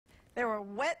There were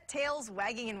wet tails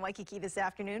wagging in Waikiki this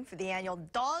afternoon for the annual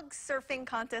dog surfing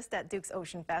contest at Duke's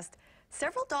Oceanfest.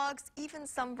 Several dogs, even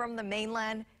some from the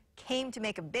mainland, came to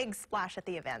make a big splash at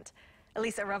the event.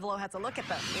 Elisa Arevalo has a look at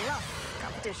the rough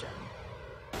competition.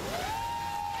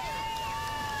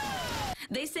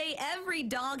 They say every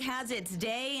dog has its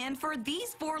day, and for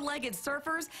these four-legged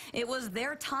surfers, it was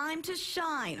their time to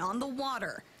shine on the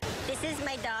water. This is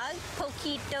my dog,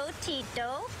 Poquito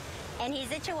Tito, and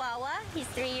he's a Chihuahua. He's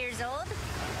 3 years old,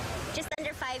 just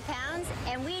under 5 pounds,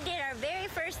 and we did our very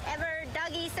first ever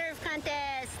doggy surf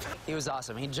contest. He was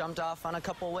awesome. He jumped off on a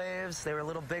couple waves. They were a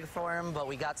little big for him, but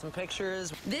we got some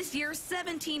pictures. This year,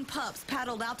 17 pups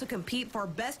paddled out to compete for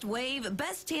best wave,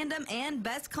 best tandem, and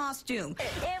best costume.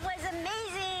 It was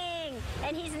amazing,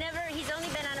 and he's only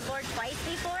been on a board twice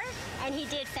before, and he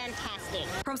did fantastic.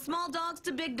 From small dogs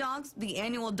to big dogs, the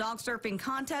annual dog surfing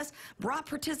contest brought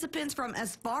participants from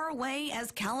as far away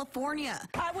as California.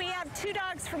 We have 2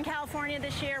 dogs from California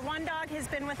this year. One dog has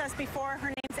been with us before. Her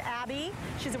name's Abby.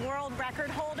 She's a world record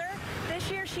holder. This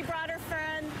year she brought her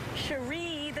friend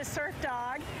Cherie, the surf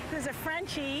dog, who's a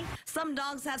Frenchie. Some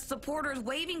dogs had supporters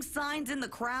waving signs in the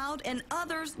crowd, and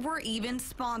others were even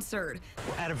sponsored.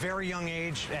 At a very young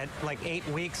age, at like 8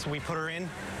 weeks, we put her in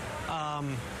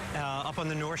up on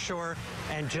the North Shore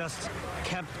and just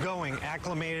kept going,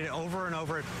 acclimated over and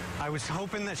over. I was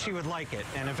hoping that she would like it,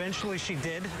 and eventually she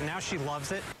did. Now she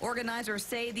loves it. Organizers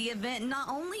say the event not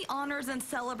only honors and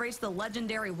celebrates the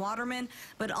legendary waterman,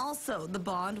 but also the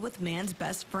bond with man's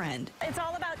best friend. It's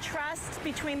all about trust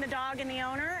between the dog and the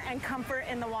owner and comfort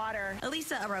in the water.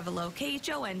 Elisa Arevalo,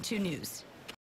 KHON 2 News.